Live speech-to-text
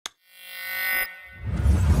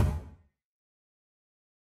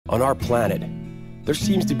On our planet, there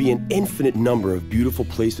seems to be an infinite number of beautiful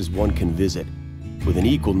places one can visit, with an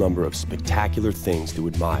equal number of spectacular things to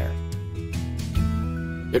admire.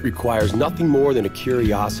 It requires nothing more than a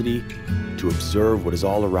curiosity to observe what is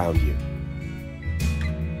all around you.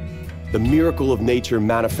 The miracle of nature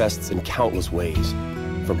manifests in countless ways,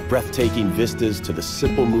 from breathtaking vistas to the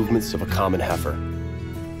simple movements of a common heifer.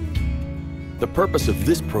 The purpose of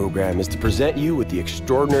this program is to present you with the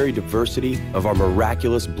extraordinary diversity of our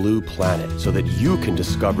miraculous blue planet so that you can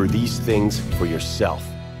discover these things for yourself.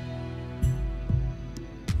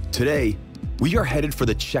 Today, we are headed for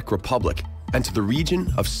the Czech Republic and to the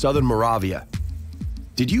region of southern Moravia.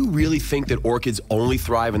 Did you really think that orchids only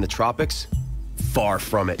thrive in the tropics? Far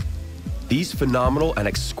from it. These phenomenal and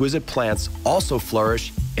exquisite plants also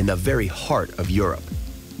flourish in the very heart of Europe.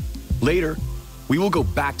 Later, we will go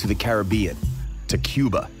back to the Caribbean, to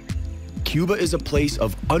Cuba. Cuba is a place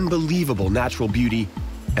of unbelievable natural beauty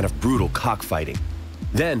and of brutal cockfighting.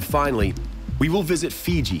 Then, finally, we will visit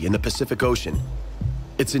Fiji in the Pacific Ocean.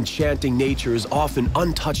 Its enchanting nature is often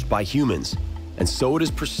untouched by humans, and so it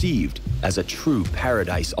is perceived as a true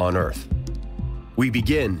paradise on Earth. We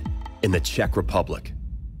begin in the Czech Republic.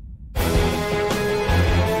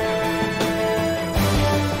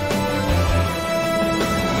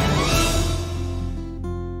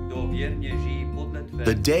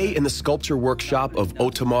 The day in the sculpture workshop of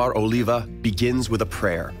Otomar Oliva begins with a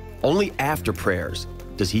prayer. Only after prayers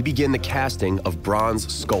does he begin the casting of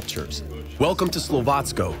bronze sculptures. Welcome to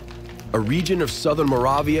Slovatsko, a region of southern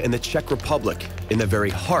Moravia in the Czech Republic, in the very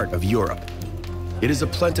heart of Europe. It is a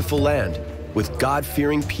plentiful land, with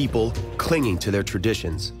God-fearing people clinging to their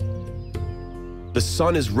traditions. The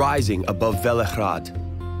sun is rising above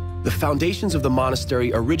Velehrad. The foundations of the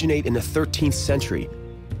monastery originate in the 13th century,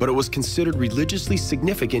 but it was considered religiously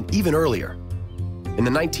significant even earlier. In the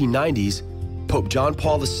 1990s, Pope John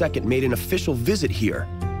Paul II made an official visit here,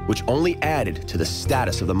 which only added to the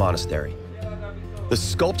status of the monastery. The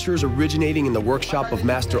sculptures originating in the workshop of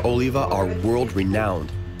Master Oliva are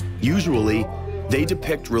world-renowned. Usually, they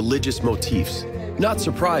depict religious motifs. Not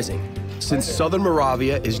surprising, since southern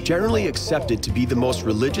Moravia is generally accepted to be the most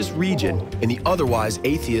religious region in the otherwise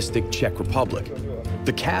atheistic Czech Republic.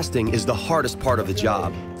 The casting is the hardest part of the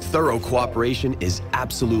job. Thorough cooperation is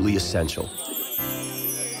absolutely essential.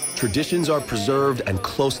 Traditions are preserved and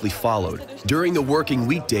closely followed. During the working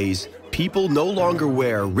weekdays, people no longer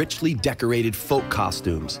wear richly decorated folk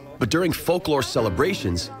costumes, but during folklore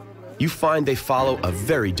celebrations, you find they follow a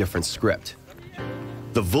very different script.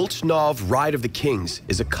 The Vulchnov Ride of the Kings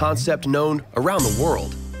is a concept known around the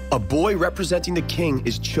world. A boy representing the king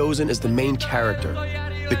is chosen as the main character.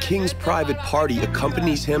 The king's private party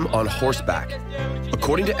accompanies him on horseback.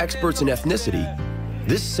 According to experts in ethnicity,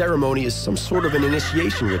 this ceremony is some sort of an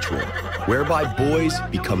initiation ritual, whereby boys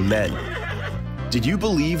become men. Did you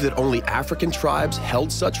believe that only African tribes held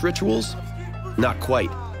such rituals? Not quite.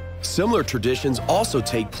 Similar traditions also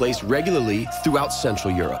take place regularly throughout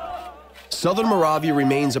Central Europe. Southern Moravia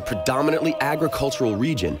remains a predominantly agricultural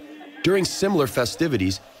region. During similar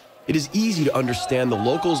festivities, it is easy to understand the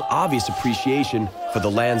locals' obvious appreciation for the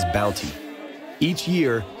land's bounty. Each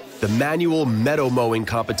year, the manual meadow mowing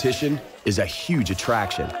competition is a huge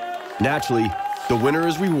attraction. Naturally, the winner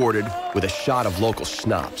is rewarded with a shot of local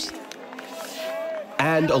schnapps.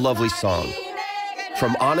 And a lovely song.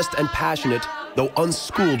 From honest and passionate, though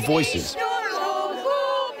unschooled voices.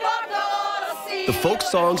 The folk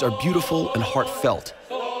songs are beautiful and heartfelt.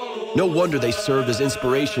 No wonder they served as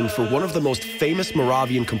inspiration for one of the most famous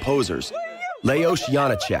Moravian composers, Leos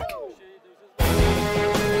Janáček.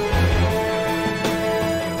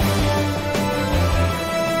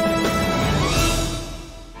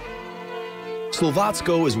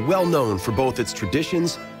 Slovatsko is well known for both its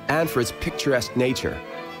traditions and for its picturesque nature.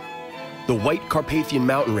 The White Carpathian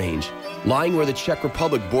mountain range, lying where the Czech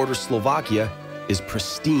Republic borders Slovakia, is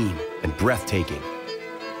pristine and breathtaking.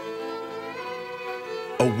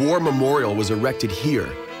 A war memorial was erected here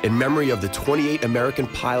in memory of the 28 American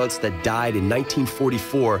pilots that died in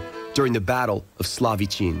 1944 during the Battle of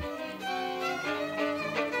Slavíčin.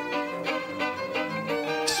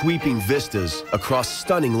 Sweeping vistas across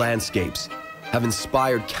stunning landscapes have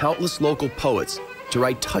inspired countless local poets to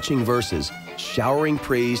write touching verses, showering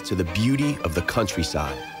praise to the beauty of the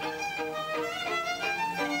countryside.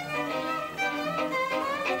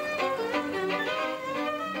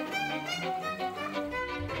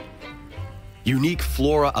 Unique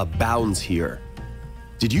flora abounds here.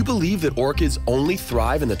 Did you believe that orchids only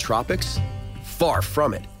thrive in the tropics? Far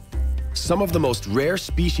from it. Some of the most rare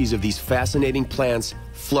species of these fascinating plants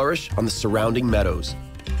flourish on the surrounding meadows.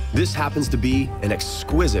 This happens to be an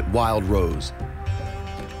exquisite wild rose.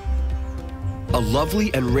 A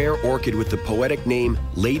lovely and rare orchid with the poetic name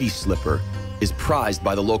lady slipper is prized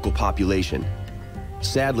by the local population.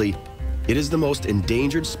 Sadly, it is the most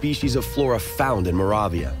endangered species of flora found in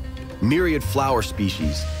Moravia. Myriad flower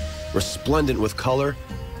species, resplendent with color,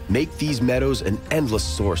 make these meadows an endless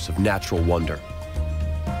source of natural wonder.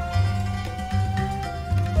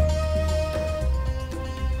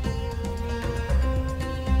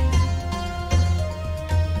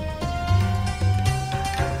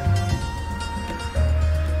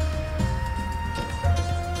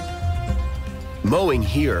 Mowing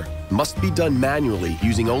here must be done manually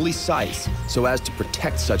using only scythes so as to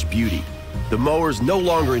protect such beauty. The mowers no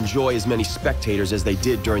longer enjoy as many spectators as they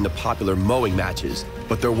did during the popular mowing matches,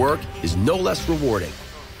 but their work is no less rewarding.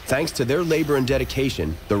 Thanks to their labor and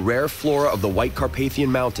dedication, the rare flora of the White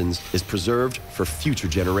Carpathian Mountains is preserved for future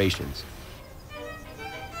generations.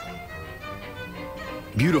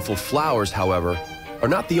 Beautiful flowers, however, are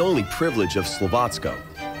not the only privilege of Slovatsko.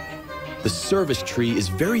 The service tree is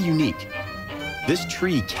very unique. This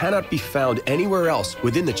tree cannot be found anywhere else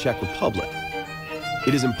within the Czech Republic.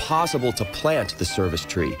 It is impossible to plant the service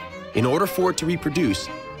tree. In order for it to reproduce,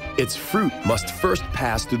 its fruit must first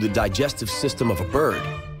pass through the digestive system of a bird.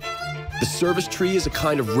 The service tree is a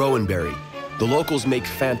kind of rowan berry. The locals make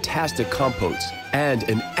fantastic compotes and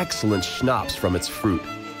an excellent schnapps from its fruit.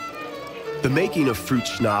 The making of fruit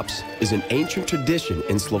schnapps is an ancient tradition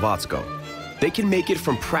in Slovatsko. They can make it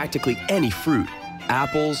from practically any fruit: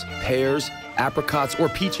 apples, pears, apricots, or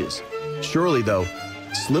peaches. Surely, though,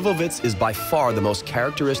 Slivovitz is by far the most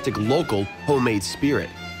characteristic local homemade spirit.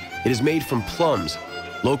 It is made from plums,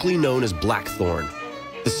 locally known as blackthorn.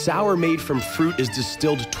 The sour made from fruit is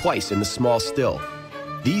distilled twice in the small still.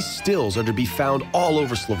 These stills are to be found all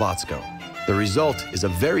over Slovatsko. The result is a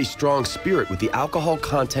very strong spirit with the alcohol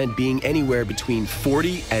content being anywhere between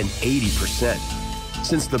 40 and 80%.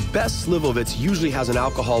 Since the best Slivovitz usually has an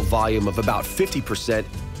alcohol volume of about 50%,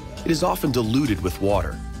 it is often diluted with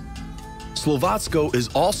water. Slovatsko is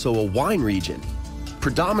also a wine region.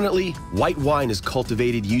 Predominantly, white wine is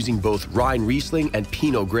cultivated using both Rhine Riesling and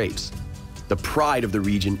Pinot grapes. The pride of the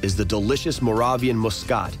region is the delicious Moravian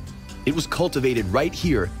Muscat. It was cultivated right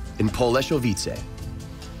here in Poleszowice.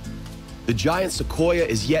 The giant sequoia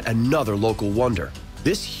is yet another local wonder.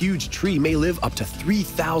 This huge tree may live up to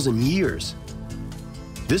 3,000 years.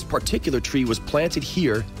 This particular tree was planted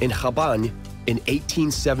here in Chabaň in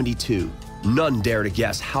 1872. None dare to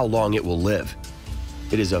guess how long it will live.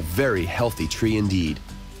 It is a very healthy tree indeed.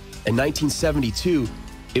 In 1972,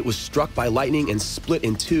 it was struck by lightning and split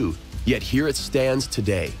in two, yet here it stands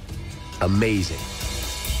today. Amazing.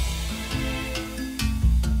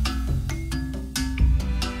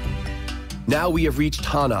 Now we have reached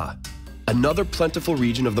Haná, another plentiful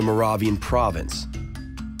region of the Moravian province.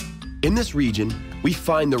 In this region, we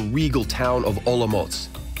find the regal town of Olomouc.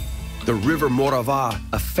 The river Morava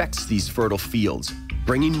affects these fertile fields,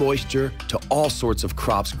 bringing moisture to all sorts of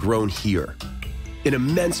crops grown here. An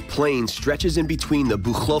immense plain stretches in between the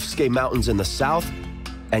Buchlovské Mountains in the south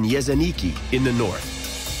and Jeseniki in the north.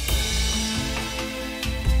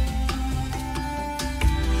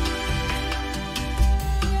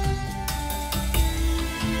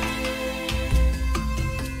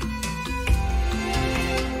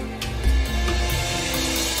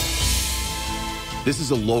 This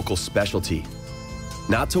is a local specialty.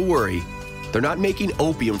 Not to worry, they're not making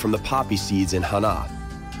opium from the poppy seeds in Haná.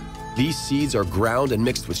 These seeds are ground and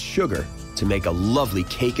mixed with sugar to make a lovely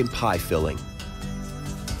cake and pie filling.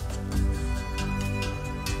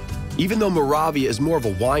 Even though Moravia is more of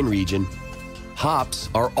a wine region, hops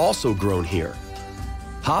are also grown here.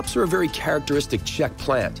 Hops are a very characteristic Czech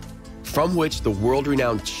plant, from which the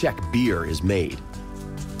world-renowned Czech beer is made.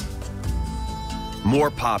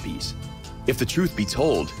 More poppies. If the truth be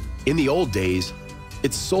told, in the old days,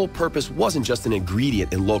 its sole purpose wasn't just an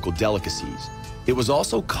ingredient in local delicacies. It was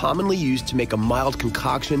also commonly used to make a mild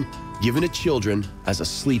concoction given to children as a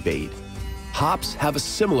sleep aid. Hops have a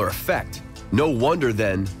similar effect. No wonder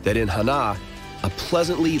then that in Haná, a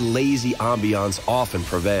pleasantly lazy ambiance often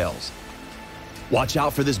prevails. Watch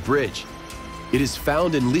out for this bridge. It is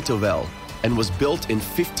found in Litovel and was built in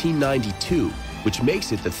 1592, which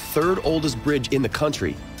makes it the third oldest bridge in the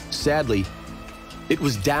country. Sadly, it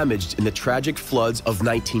was damaged in the tragic floods of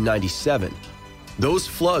 1997. Those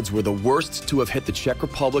floods were the worst to have hit the Czech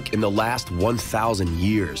Republic in the last 1,000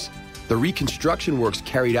 years. The reconstruction works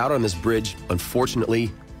carried out on this bridge,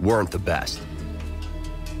 unfortunately, weren't the best.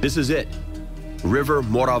 This is it, River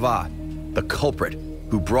Morava, the culprit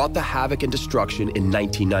who brought the havoc and destruction in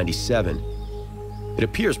 1997. It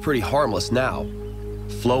appears pretty harmless now,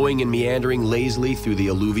 flowing and meandering lazily through the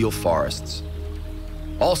alluvial forests.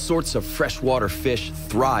 All sorts of freshwater fish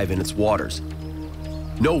thrive in its waters.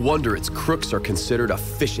 No wonder its crooks are considered a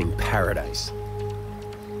fishing paradise.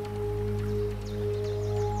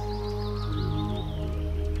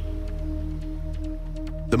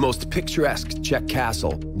 The most picturesque Czech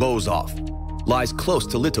castle, Bozov, lies close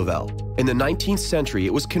to Litovel. In the 19th century,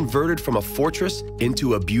 it was converted from a fortress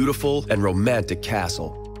into a beautiful and romantic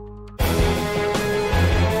castle.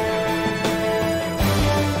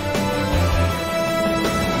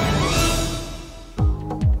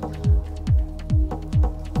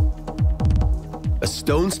 A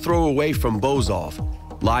stone's throw away from Bozov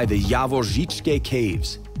lie the Javoržičské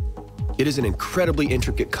caves. It is an incredibly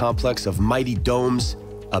intricate complex of mighty domes,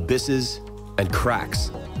 abysses, and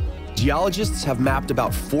cracks. Geologists have mapped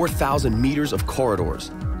about 4,000 meters of corridors.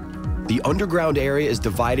 The underground area is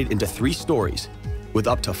divided into 3 stories, with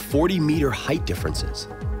up to 40-meter height differences.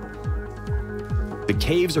 The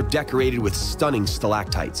caves are decorated with stunning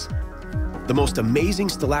stalactites. The most amazing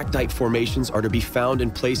stalactite formations are to be found in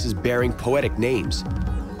places bearing poetic names: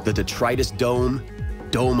 the Detritus Dome,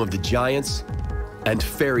 Dome of the Giants, and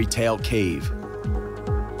Fairy Tale Cave.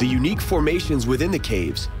 The unique formations within the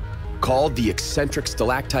caves, called the eccentric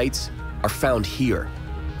stalactites, are found here.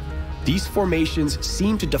 These formations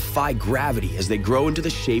seem to defy gravity as they grow into the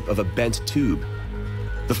shape of a bent tube.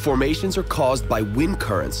 The formations are caused by wind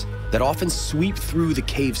currents that often sweep through the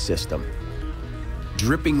cave system.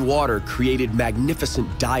 Dripping water created magnificent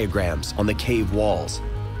diagrams on the cave walls.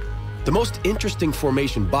 The most interesting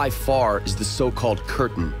formation by far is the so-called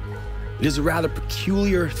curtain. It is a rather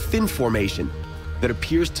peculiar, thin formation that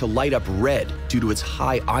appears to light up red due to its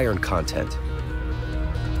high iron content.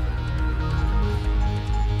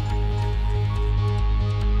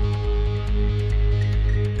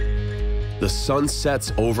 The sun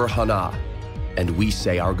sets over Hana, and we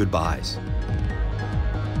say our goodbyes.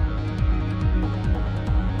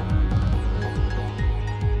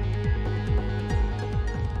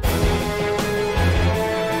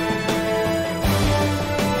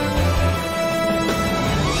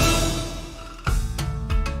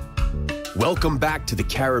 Welcome back to the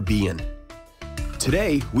Caribbean.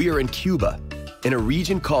 Today, we are in Cuba, in a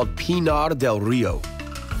region called Pinar del Rio.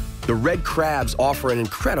 The red crabs offer an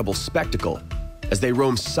incredible spectacle as they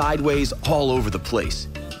roam sideways all over the place.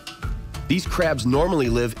 These crabs normally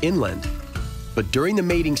live inland, but during the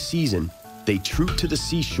mating season, they troop to the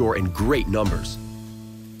seashore in great numbers.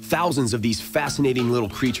 Thousands of these fascinating little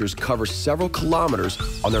creatures cover several kilometers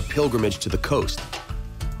on their pilgrimage to the coast.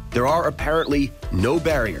 There are apparently no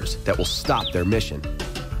barriers that will stop their mission.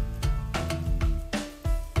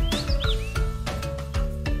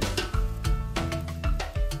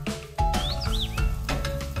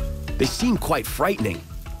 They seem quite frightening.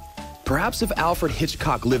 Perhaps if Alfred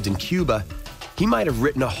Hitchcock lived in Cuba, he might have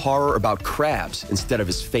written a horror about crabs instead of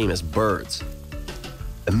his famous birds.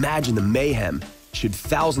 Imagine the mayhem should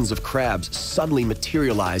thousands of crabs suddenly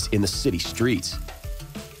materialize in the city streets.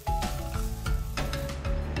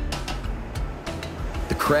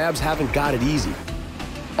 The crabs haven't got it easy.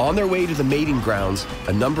 On their way to the mating grounds,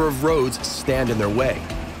 a number of roads stand in their way.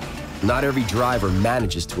 Not every driver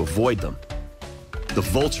manages to avoid them. The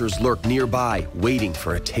vultures lurk nearby, waiting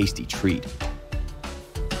for a tasty treat.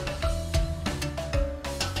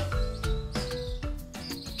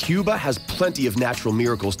 Cuba has plenty of natural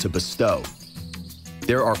miracles to bestow.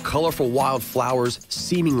 There are colorful wildflowers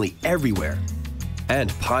seemingly everywhere,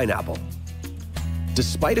 and pineapple.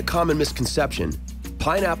 Despite a common misconception,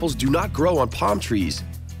 pineapples do not grow on palm trees,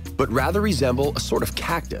 but rather resemble a sort of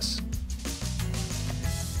cactus.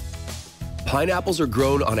 Pineapples are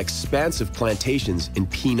grown on expansive plantations in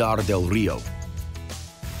Pinar del Rio.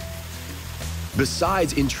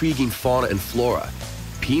 Besides intriguing fauna and flora,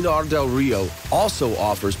 Pinar del Rio also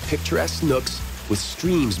offers picturesque nooks with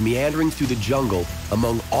streams meandering through the jungle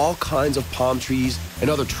among all kinds of palm trees and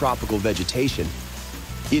other tropical vegetation.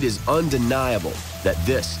 It is undeniable that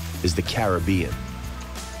this is the Caribbean.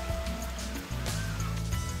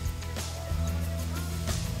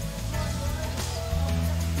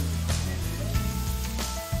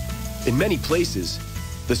 In many places,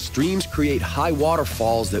 the streams create high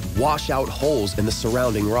waterfalls that wash out holes in the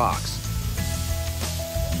surrounding rocks.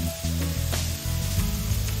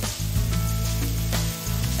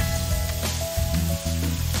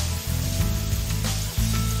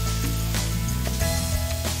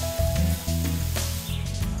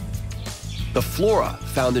 The flora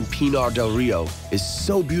found in Pinar del Rio is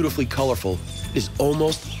so beautifully colorful, it is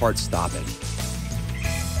almost heart-stopping.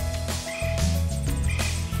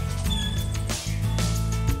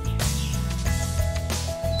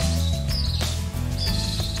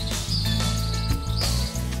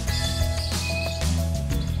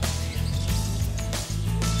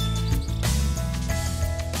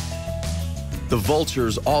 The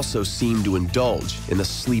vultures also seem to indulge in the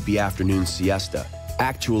sleepy afternoon siesta.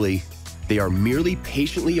 Actually, they are merely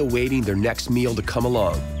patiently awaiting their next meal to come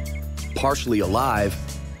along, partially alive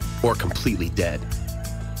or completely dead.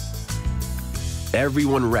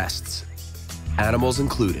 Everyone rests, animals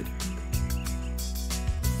included.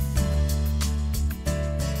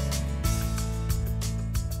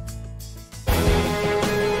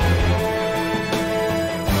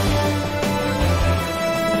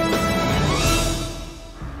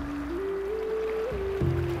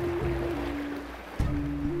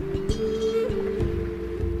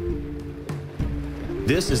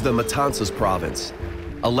 This is the Matanzas province,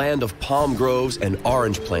 a land of palm groves and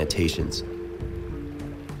orange plantations.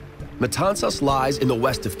 Matanzas lies in the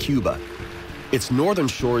west of Cuba. Its northern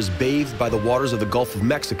shore is bathed by the waters of the Gulf of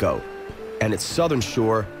Mexico, and its southern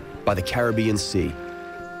shore by the Caribbean Sea.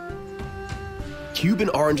 Cuban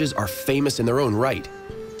oranges are famous in their own right.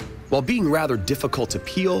 While being rather difficult to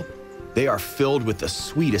peel, they are filled with the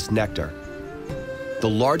sweetest nectar. The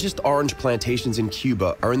largest orange plantations in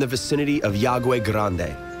Cuba are in the vicinity of Yagüe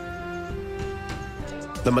Grande.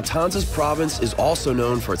 The Matanzas province is also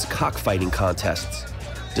known for its cockfighting contests.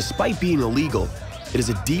 Despite being illegal, it is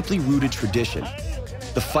a deeply rooted tradition.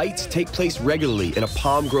 The fights take place regularly in a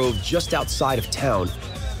palm grove just outside of town,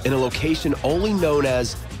 in a location only known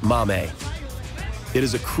as Mame. It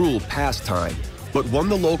is a cruel pastime, but one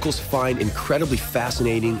the locals find incredibly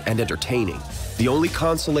fascinating and entertaining. The only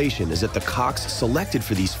consolation is that the cocks selected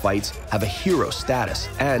for these fights have a hero status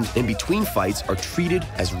and, in between fights, are treated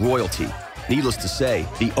as royalty. Needless to say,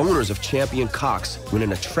 the owners of champion cocks win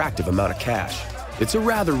an attractive amount of cash. It's a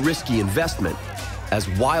rather risky investment, as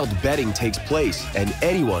wild betting takes place and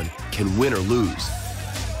anyone can win or lose.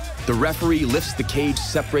 The referee lifts the cage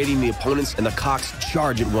separating the opponents and the cocks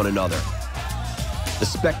charge at one another. The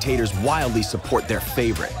spectators wildly support their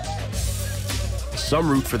favorite. Some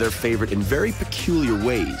root for their favorite in very peculiar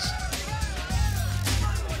ways.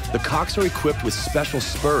 The cocks are equipped with special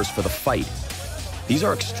spurs for the fight. These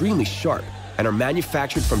are extremely sharp and are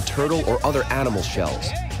manufactured from turtle or other animal shells.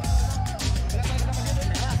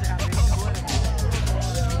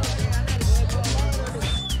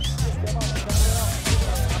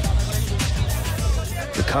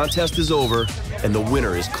 The contest is over and the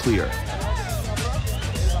winner is clear.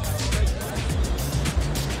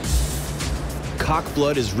 Cock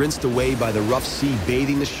blood is rinsed away by the rough sea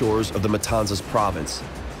bathing the shores of the Matanzas province.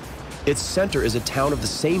 Its center is a town of the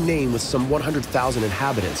same name with some 100,000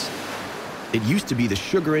 inhabitants. It used to be the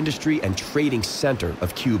sugar industry and trading center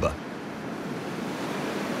of Cuba.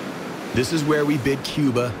 This is where we bid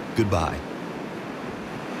Cuba goodbye.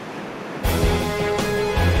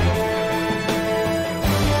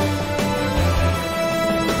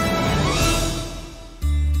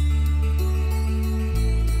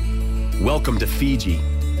 Welcome to Fiji.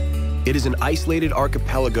 It is an isolated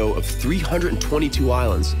archipelago of 322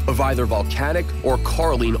 islands of either volcanic or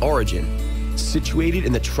coralline origin, situated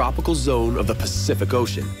in the tropical zone of the Pacific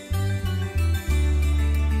Ocean.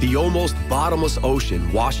 The almost bottomless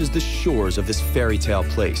ocean washes the shores of this fairy tale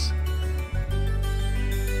place.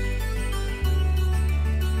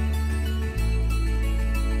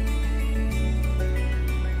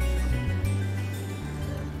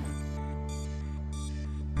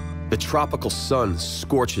 The tropical sun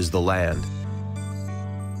scorches the land.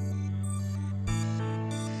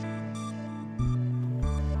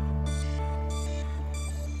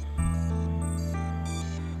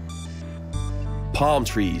 Palm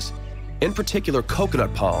trees, in particular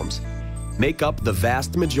coconut palms, make up the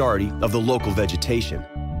vast majority of the local vegetation.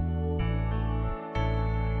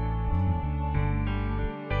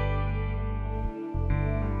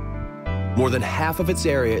 More than half of its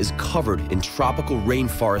area is covered in tropical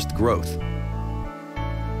rainforest growth.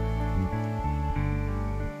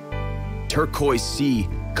 Turquoise sea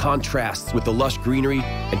contrasts with the lush greenery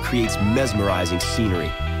and creates mesmerizing scenery.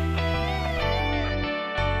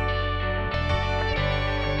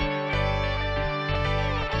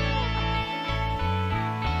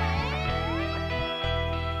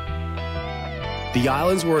 The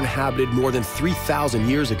islands were inhabited more than 3,000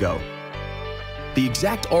 years ago. The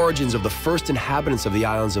exact origins of the first inhabitants of the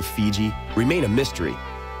islands of Fiji remain a mystery.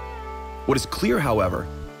 What is clear, however,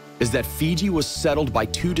 is that Fiji was settled by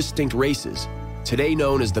two distinct races, today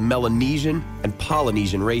known as the Melanesian and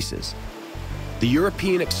Polynesian races. The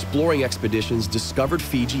European exploring expeditions discovered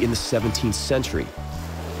Fiji in the 17th century.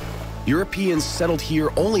 Europeans settled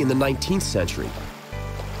here only in the 19th century.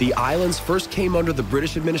 The islands first came under the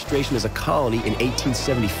British administration as a colony in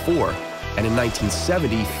 1874, and in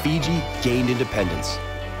 1970, Fiji gained independence.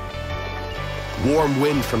 Warm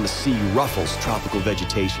wind from the sea ruffles tropical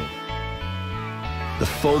vegetation. the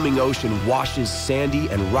foaming ocean washes sandy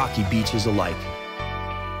and rocky beaches alike.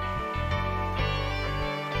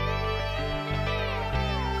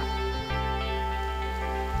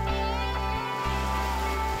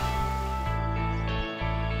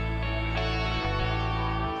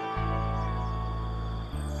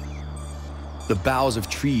 The boughs of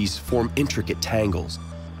trees form intricate tangles.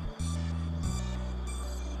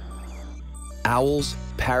 Owls,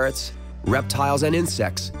 parrots, reptiles, and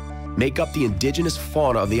insects make up the indigenous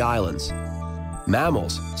fauna of the islands.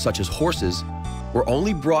 Mammals, such as horses, were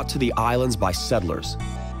only brought to the islands by settlers.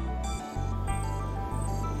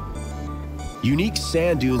 Unique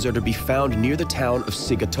sand dunes are to be found near the town of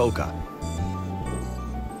Sigatoka.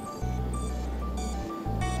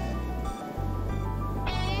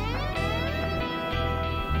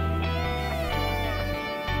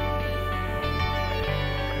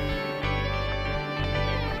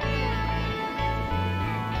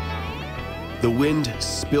 The wind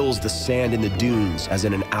spills the sand in the dunes as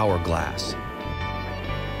in an hourglass.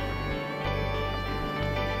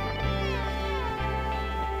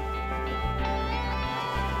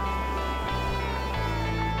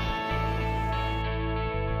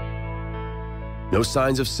 No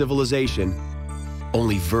signs of civilization,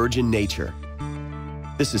 only virgin nature.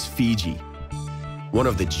 This is Fiji, one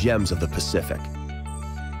of the gems of the Pacific.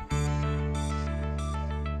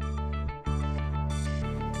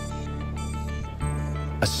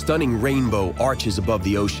 A stunning rainbow arches above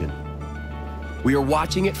the ocean. We are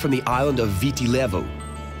watching it from the island of Viti-Levu,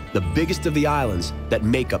 the biggest of the islands that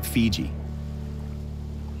make up Fiji.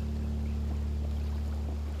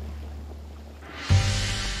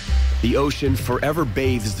 The ocean forever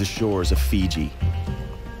bathes the shores of Fiji.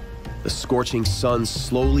 The scorching sun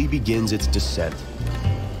slowly begins its descent.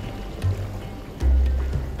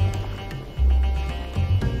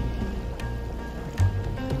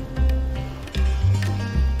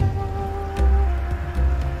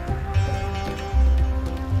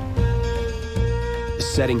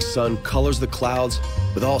 The setting sun colors the clouds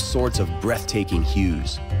with all sorts of breathtaking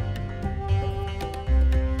hues.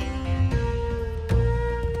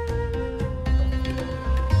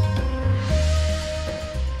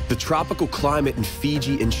 The tropical climate in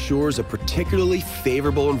Fiji ensures a particularly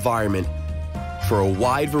favorable environment for a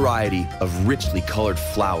wide variety of richly colored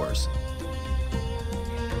flowers.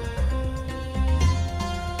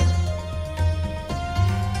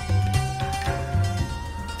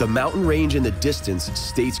 The mountain range in the distance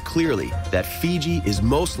states clearly that Fiji is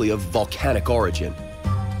mostly of volcanic origin.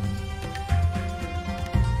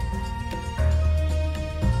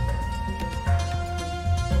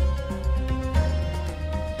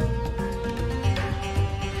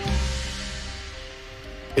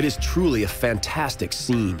 It is truly a fantastic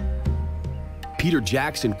scene. Peter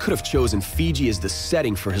Jackson could have chosen Fiji as the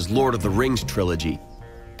setting for his Lord of the Rings trilogy.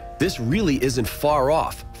 This really isn't far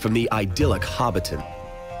off from the idyllic Hobbiton.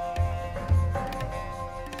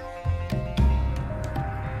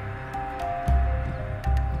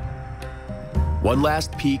 One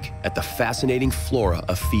last peek at the fascinating flora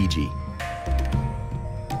of Fiji.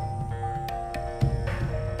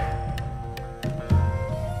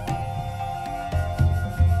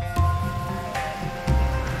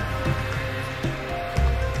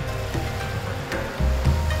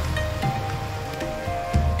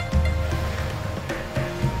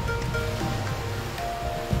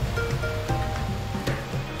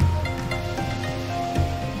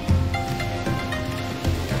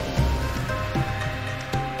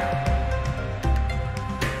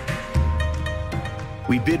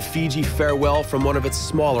 We bid Fiji farewell from one of its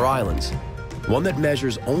smaller islands, one that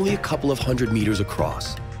measures only a couple of 100 meters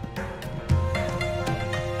across.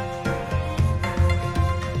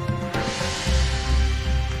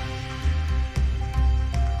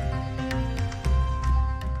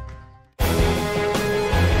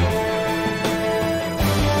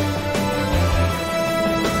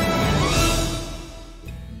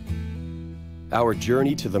 Our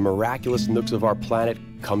journey to the miraculous nooks of our planet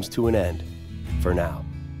comes to an end. For now.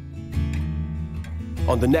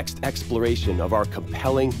 On the next exploration of our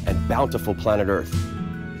compelling and bountiful planet Earth,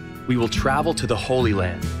 we will travel to the Holy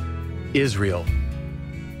Land, Israel.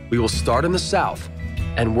 We will start in the south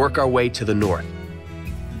and work our way to the north.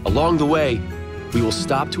 Along the way, we will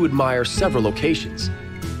stop to admire several locations.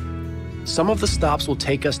 Some of the stops will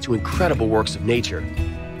take us to incredible works of nature,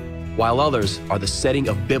 while others are the setting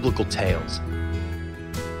of biblical tales.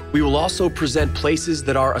 We will also present places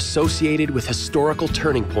that are associated with historical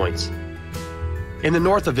turning points. In the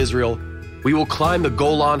north of Israel, we will climb the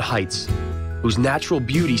Golan Heights, whose natural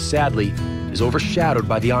beauty, sadly, is overshadowed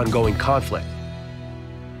by the ongoing conflict.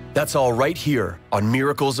 That's all right here on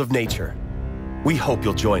Miracles of Nature. We hope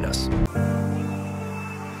you'll join us.